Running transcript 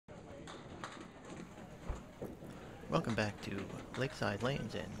Welcome back to Lakeside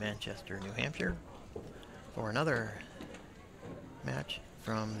Lanes in Manchester, New Hampshire for another match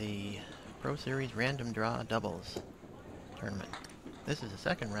from the Pro Series Random Draw Doubles Tournament. This is a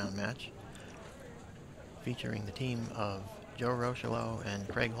second round match featuring the team of Joe Rocheleau and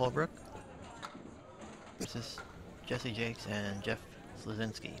Craig Holbrook versus Jesse Jakes and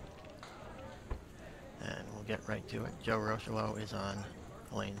Jacques-Slesinski. And we'll get right to it. Joe Rocheleau is on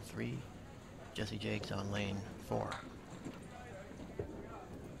lane 3, Jesse Jakes on lane 4.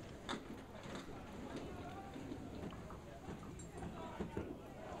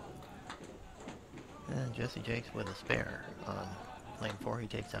 And Jesse Jakes with a spare on lane 4. He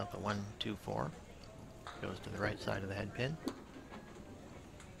takes out the 1-2-4. Goes to the right side of the head pin.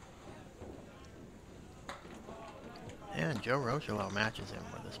 And Joe Rocheleau matches him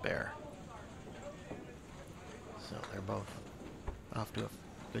with a spare. So they're both off to a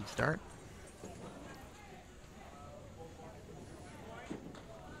good start.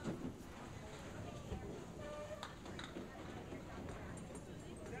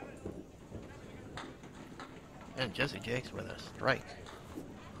 And Jesse Jakes with a strike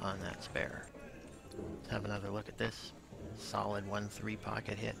on that spare. Let's have another look at this. Solid 1-3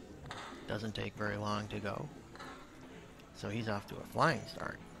 pocket hit. Doesn't take very long to go. So he's off to a flying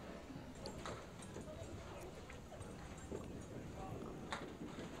start.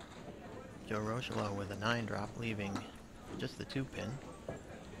 Joe Rocheleau with a 9-drop, leaving just the 2-pin.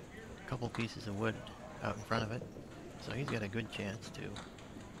 A couple pieces of wood out in front of it. So he's got a good chance to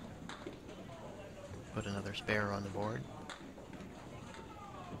put another spare on the board.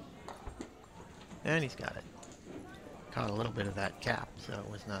 And he's got it. Caught a little bit of that cap, so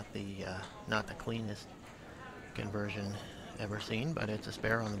it was not the cleanest conversion ever seen, but it's a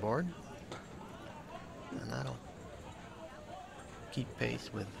spare on the board. And that'll keep pace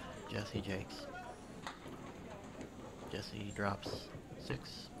with Jesse Jakes. Jesse drops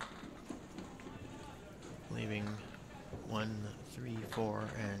 6, leaving 1, 3, 4,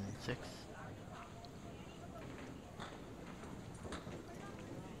 and 6.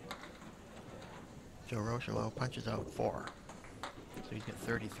 Joe Rocheleau punches out 4. So he's got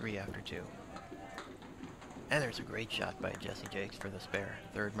 33 after 2. And there's a great shot by Jesse Jakes for the spare.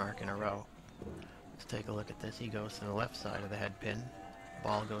 3rd mark in a row. Let's take a look at this. He goes to the left side of the head pin.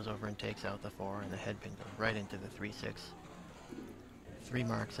 Ball goes over and takes out the 4, and the head pin goes right into the 3-6. 3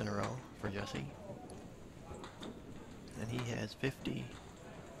 marks in a row for Jesse. And he has 50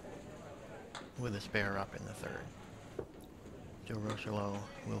 with a spare up in the 3rd. Joe Rocheleau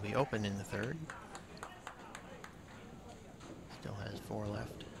will be open in the 3rd. Still has 4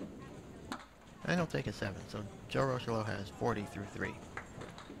 left. And he'll take a 7, so Joe Rocheleau has 40 through 3.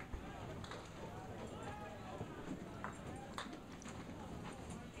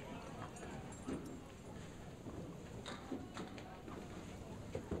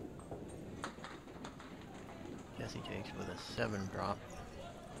 Jesse Jakes with a 7 drop,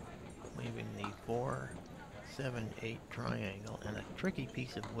 leaving the 4, 7, 8 triangle and a tricky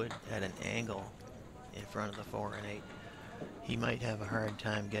piece of wood at an angle in front of the 4 and 8. He might have a hard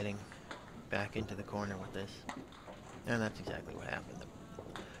time getting back into the corner with this. And that's exactly what happened.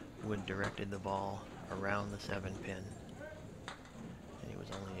 The wood directed the ball around the 7 pin. And he was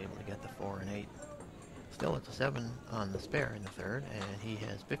only able to get the 4 and 8. Still, it's a 7 on the spare in the 3rd, and he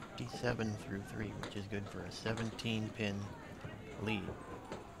has 57 through 3, which is good for a 17-pin lead.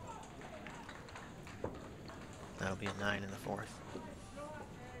 That'll be a 9 in the 4th.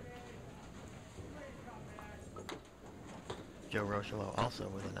 Joe Rocheleau also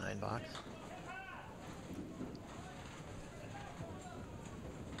with a 9 box.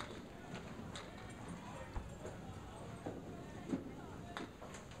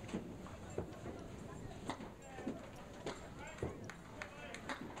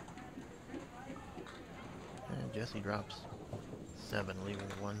 And Jesse drops 7, leaving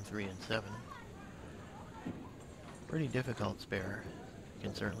the 1, 3, and 7. Pretty difficult spare.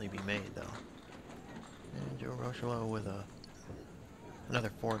 Can certainly be made though. And Joe Rocheleau with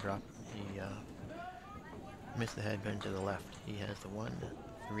another 4 drop. He missed the head pin to the left. He has the 1,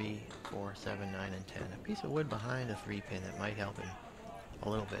 3, 4, 7, 9, and 10. A piece of wood behind a 3 pin that might help him a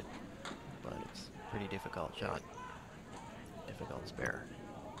little bit, but it's a pretty difficult shot. Difficult spare.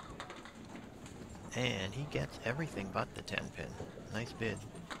 And he gets everything but the 10 pin. Nice bid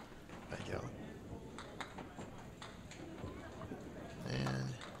by Joe. And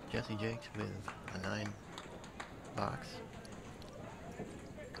Jesse Jakes with a 9 box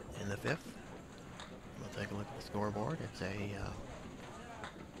in the 5th. We'll take a look at the scoreboard. It's a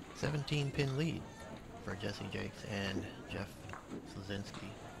 17-pin lead for Jesse Jakes and Jacques-Slesinski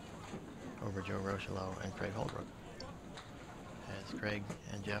over Joe Rocheleau and Craig Holbrook. as Craig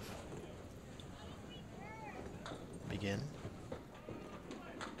and Jeff begin.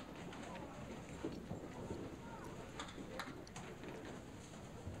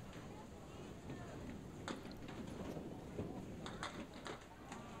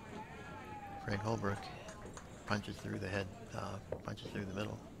 Holbrook punches through the head, punches through the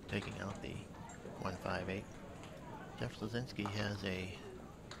middle, taking out the 158. Jacques-Slesinski has a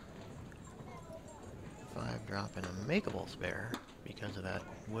 5-drop and a makeable spare because of that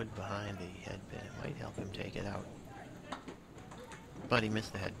wood behind the head pin. It might help him take it out, but he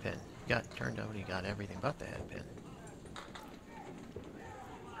missed the head pin. Turned out he got everything but the head pin.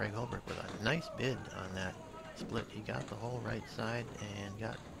 Craig Holbrook with a nice bid on that split. He got the whole right side and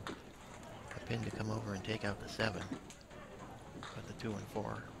got a pin to come over and take out the 7, but the 2 and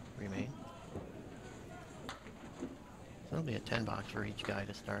 4 remain. So it'll be a 10 box for each guy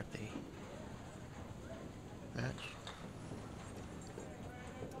to start the match.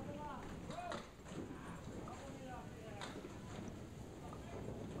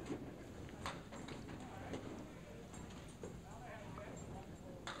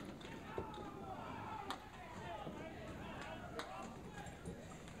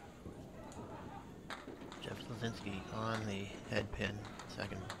 Jacques-Slesinski on the head pin,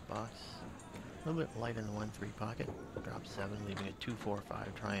 second box. A little bit light in the 1-3 pocket. Drops 7, leaving a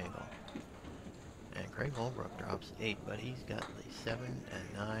 2-4-5 triangle. And Craig Holbrook drops 8, but he's got the 7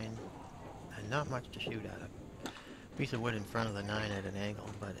 and 9, and not much to shoot at. A piece of wood in front of the 9 at an angle,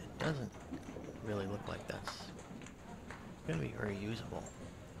 but it doesn't really look like that's going to be very usable.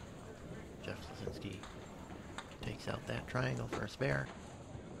 Jacques-Slesinski takes out that triangle for a spare.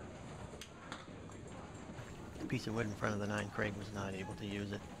 Piece of wood in front of the 9, Craig was not able to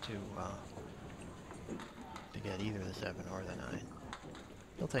use it to get either the 7 or the 9.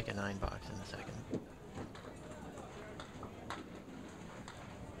 He'll take a 9 box in the second.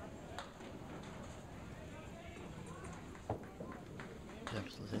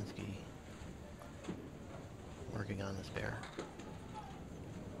 Jacques-Slesinski working on the spare.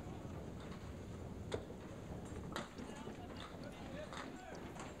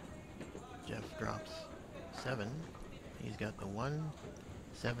 Jeff drops 7. He's got the 1,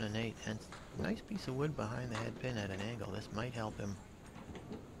 7, and 8, and nice piece of wood behind the head pin at an angle. This might help him.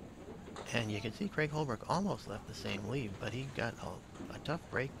 And you can see Craig Holbrook almost left the same lead, but he got a tough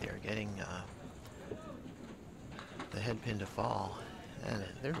break there, getting the head pin to fall. And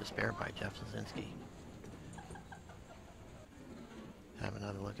there's a spare by Jacques-Slesinski. Have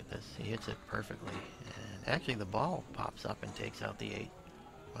another look at this. He hits it perfectly, and actually the ball pops up and takes out the 8,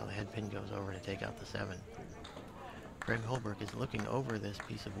 while the head pin goes over to take out the 7. Craig Holbrook is looking over this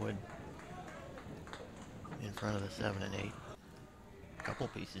piece of wood in front of the 7 and 8. A couple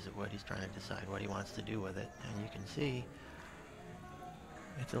pieces of wood. He's trying to decide what he wants to do with it. And you can see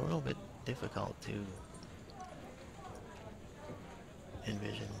it's a little bit difficult to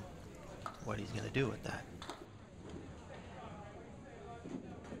envision what he's going to do with that.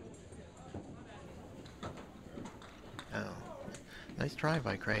 Oh, nice try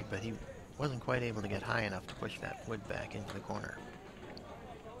by Craig, but he wasn't quite able to get high enough to push that wood back into the corner.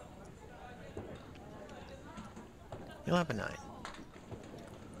 He'll have a 9.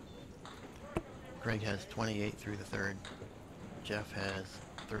 Craig has 28 through the 3rd. Jeff has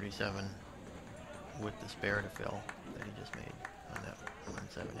 37 with the spare to fill that he just made on that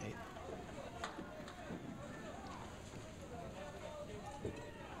 178.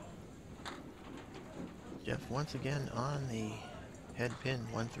 Jeff once again on the head pin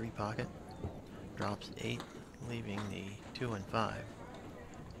 1-3 pocket. Drops 8, leaving the 2 and 5.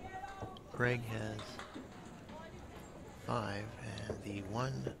 Craig has 5 and the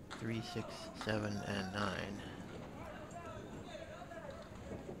 1, 3, 6, 7, and 9.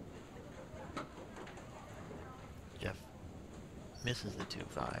 Jeff misses the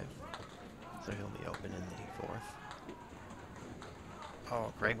 2-5, so he'll be open in the 4th.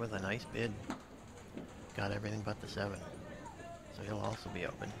 Oh, Craig with a nice bid. Got everything but the 7, so he'll also be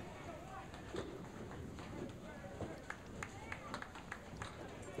open.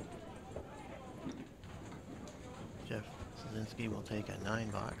 Jacques-Slesinski will take a 9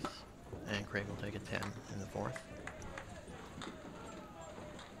 box, and Craig will take a 10 in the 4th.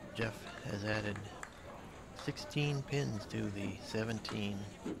 Jeff has added 16 pins to the 17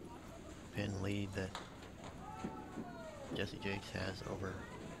 pin lead that Jesse Jakes has over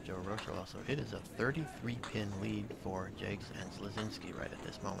Joe Rocheleau. So it is a 33 pin lead for Jakes and Slesinski right at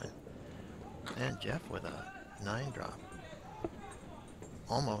this moment. And Jeff with a 9 drop.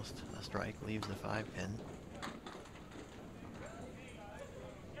 Almost a strike, leaves the 5 pin.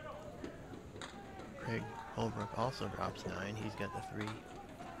 Craig Holbrook also drops 9. He's got the 3.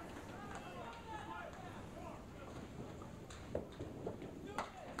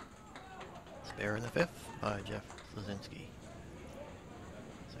 Spare in the 5th by Jacques-Slesinski.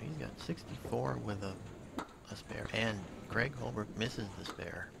 So he's got 64 with a spare. And Craig Holbrook misses the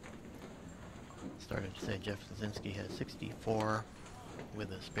spare. Started to say Jacques-Slesinski has 64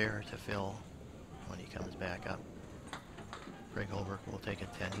 with a spare to fill when he comes back up. Craig Holbrook will take a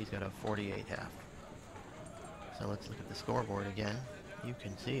 10. He's got a 48 half. So let's look at the scoreboard again. You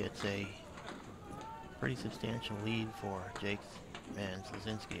can see it's a pretty substantial lead for Jakes and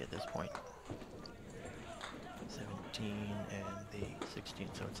Slesinski at this point. 17 and the 16,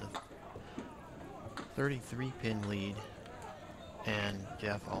 so it's a 33 pin lead, and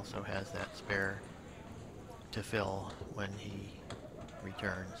Jeff also has that spare to fill when he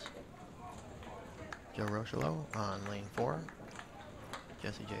returns. Joe Rocheleau on lane 4,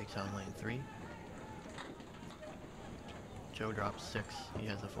 Jesse Jakes on lane 3. Joe drops 6, he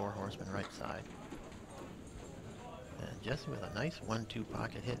has a 4 horseman right side. And Jesse with a nice 1-2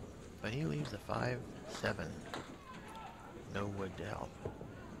 pocket hit, but he leaves a 5-7. No wood to help.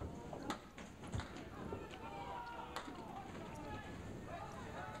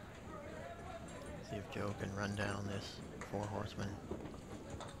 See if Joe can run down this 4 horseman.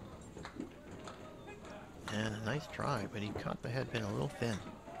 And a nice try, but he caught the head pin a little thin.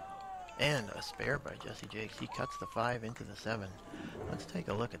 And a spare by Jesse Jakes. He cuts the 5 into the 7. Let's take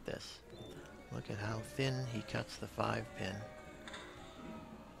a look at this. Look at how thin he cuts the 5 pin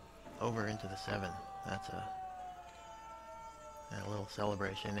over into the 7. That's a little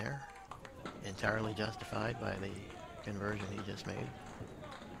celebration there. Entirely justified by the conversion he just made.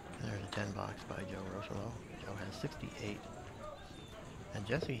 And there's a 10 box by Joe Rocheleau. Joe has 68. And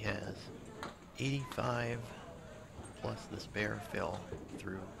Jesse has 85 plus the spare fill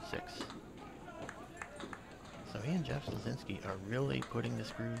through 6. So he and Jacques-Slesinski are really putting the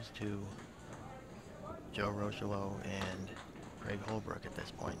screws to Joe Rocheleau and Craig Holbrook at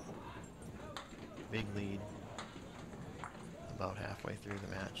this point. Big lead about halfway through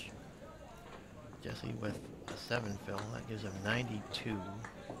the match. Jesse with a 7 fill, that gives him 92.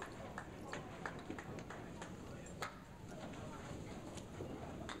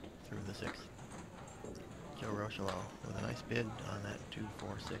 Through the 6th. Joe Rocheleau with a nice bid on that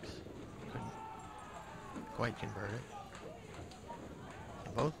 2-4-6. Couldn't quite convert it.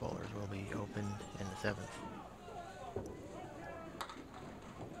 So both bowlers will be open in the 7th.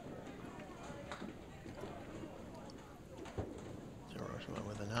 Joe Rocheleau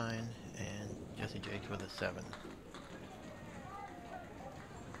with a 9 and Jesse Jakes with a 7.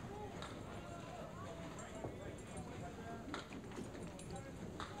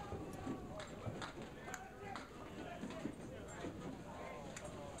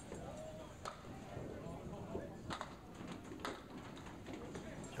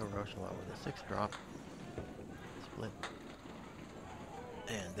 Rocheleau with a 6 drop, split,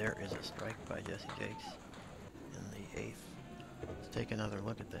 and there is a strike by Jesse Jakes in the 8th. Let's take another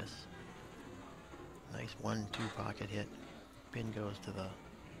look at this. Nice 1-2 pocket hit, pin goes to the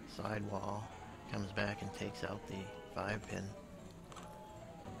side wall, comes back and takes out the 5 pin.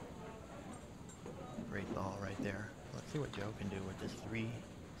 Great ball right there. Let's see what Joe can do with this 3,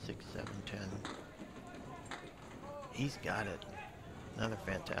 6, 7, 10. He's got it. Another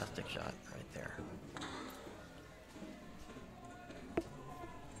fantastic shot right there.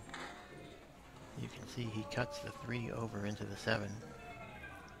 You can see he cuts the 3 over into the 7.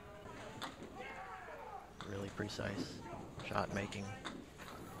 Really precise shot making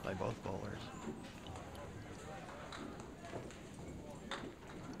by both bowlers.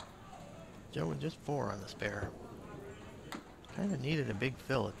 Joe with just 4 on the spare. Kind of needed a big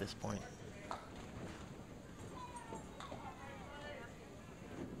fill at this point.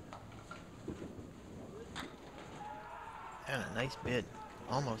 And a nice bid,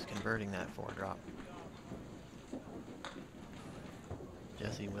 almost converting that 4 drop.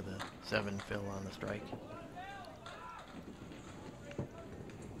 Jesse with a 7 fill on the strike.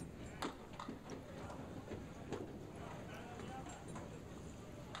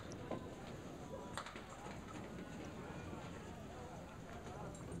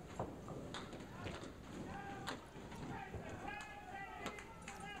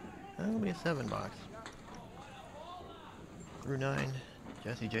 That'll be a 7 box. Through 9,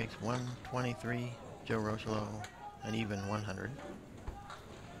 Jesse Jakes 123, Joe Rocheleau an even 100.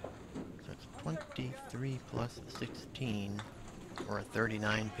 So it's 23 plus 16, or a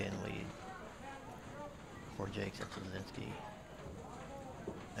 39 pin lead for Jakes and Slesinski.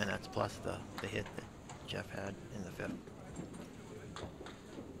 And that's plus the hit that Jeff had in the 5th.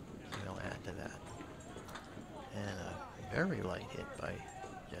 So he'll add to that. very light hit by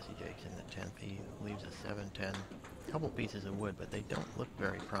Jesse Jakes in the 10th. He leaves a 7-10. A couple pieces of wood, but they don't look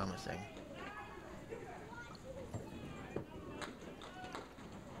very promising.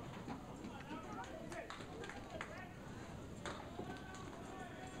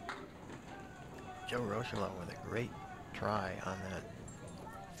 Joe Rocheleau with a great try on that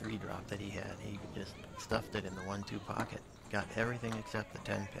 3-drop that he had. He just stuffed it in the 1-2 pocket. Got everything except the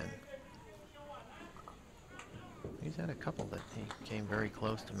 10 pin. He's had a couple that he came very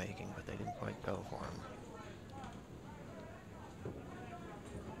close to making, but they didn't quite go for him.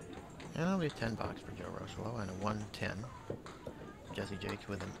 And it'll be a 10 box for Joe Rocheleau and a 110. Jesse Jakes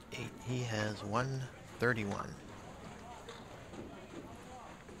with an 8. He has 131.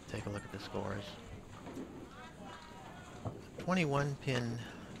 Take a look at the scores. 21 pin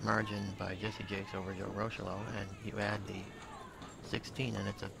margin by Jesse Jakes over Joe Rocheleau, and you add the 16 and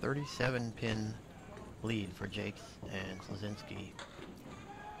it's a 37 pin lead for Jakes and Slesinski,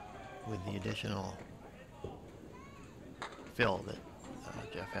 with the additional fill that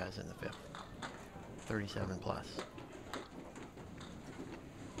Jeff has in the 5th. 37 plus.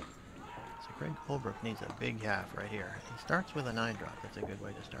 So Craig-Holbrook needs a big half right here. He starts with a 9-drop. That's a good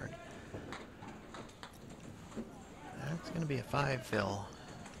way to start. That's going to be a 5 fill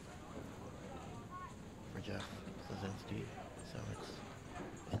for Jeff Slesinski. So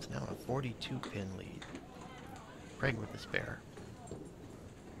it's now a 42 pin lead. Craig with the spare.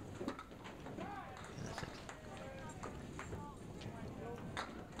 In the 6th.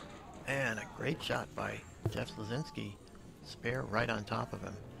 And a great shot by Jeff Slesinski. Spare right on top of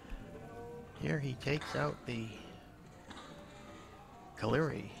him. Here he takes out the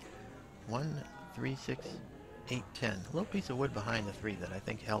Caleri. 1, 3, 6, 8, 10. A little piece of wood behind the 3 that I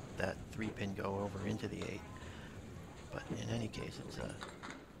think helped that 3-pin go over into the 8. But in any case, it's an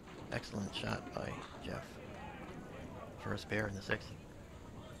excellent shot by Jeff for a spare in the 6th.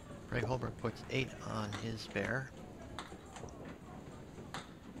 Craig-Holbrook puts 8 on his spare.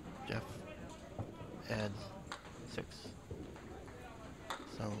 Jeff adds 6.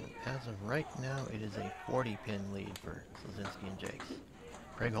 So as of right now, it is a 40-pin lead for Slesinski and Jakes.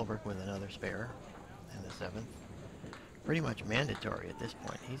 Craig-Holbrook with another spare in the 7th. Pretty much mandatory at this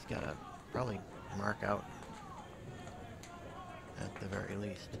point. He's got to probably mark out at the very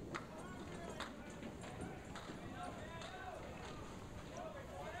least.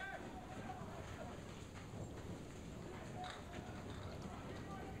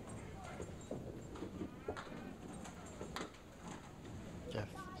 Jeff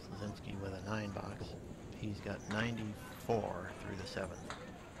Slesinski with a 9 box. He's got 94 through the 7th.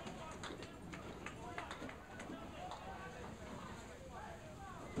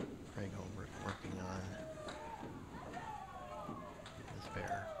 Craig-Holbrook working on the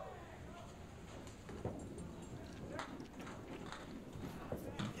spare.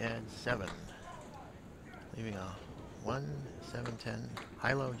 He adds 7, leaving a 1, 7, 10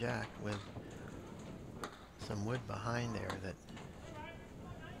 high-low jack with some wood behind there that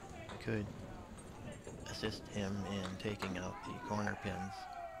could assist him in taking out the corner pins.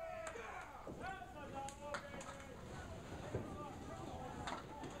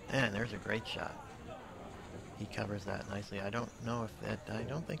 And there's a great shot. He covers that nicely. I don't know if that, I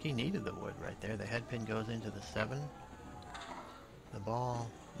don't think he needed the wood right there. The head pin goes into the 7. The ball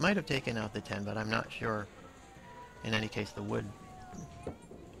might have taken out the 10, but I'm not sure. In any case, the wood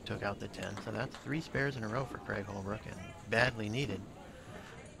took out the 10. So that's 3 spares in a row for Craig-Holbrook, and badly needed.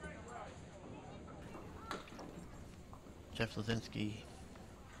 Jeff Slesinski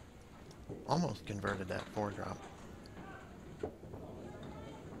almost converted that 4-drop.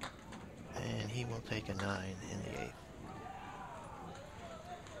 And he will take a 9 in the 8th.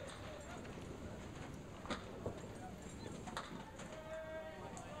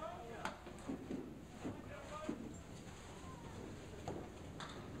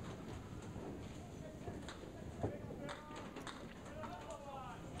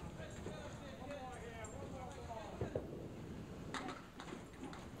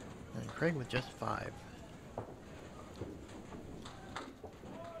 And Craig with just 5.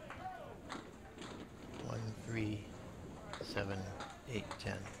 3, 7, 8,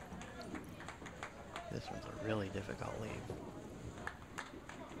 10. This one's a really difficult lead.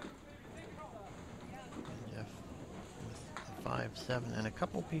 And Jeff with a 5, 7, and a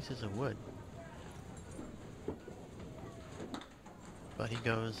couple pieces of wood. But he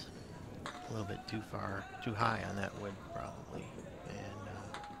goes a little bit too far, too high on that wood probably,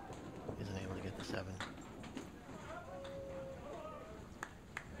 and isn't able to get the 7.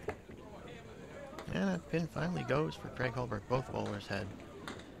 And that pin finally goes for Craig-Holbrook. Both bowlers had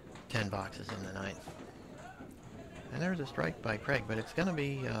 10 boxes in the 9th. And there's a strike by Craig, but it's going to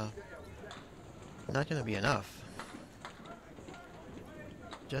be not going to be enough.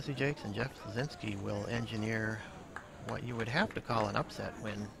 Jesse Jakes and Jacques-Slesinski will engineer what you would have to call an upset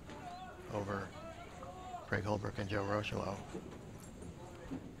win over Craig Holbrook and Joe Rocheleau.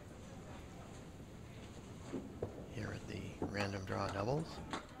 Here at the random draw doubles,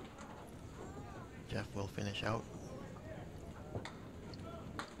 Jeff will finish out.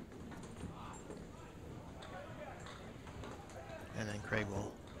 And then Craig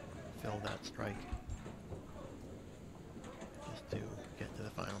will fill that strike just to get to the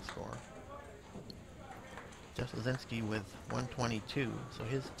final score. Jacques-Slesinski with 122, so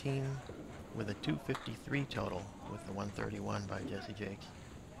his team with a 253 total with the 131 by Jesse Jakes.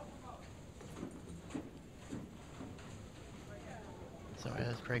 So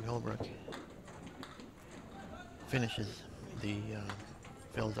as Craig Holbrook finishes the,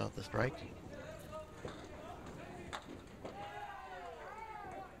 fills out the strike,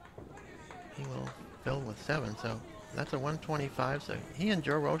 he will fill with 7, so that's a 125. So he and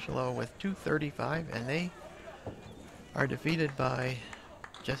Joe Rocheleau with 235, and they are defeated by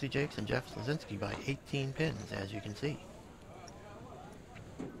Jesse Jakes and Jacques-Slesinski by 18 pins, as you can see.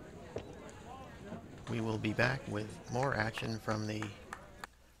 We will be back with more action from the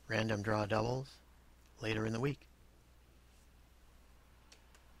random draw doubles later in the week.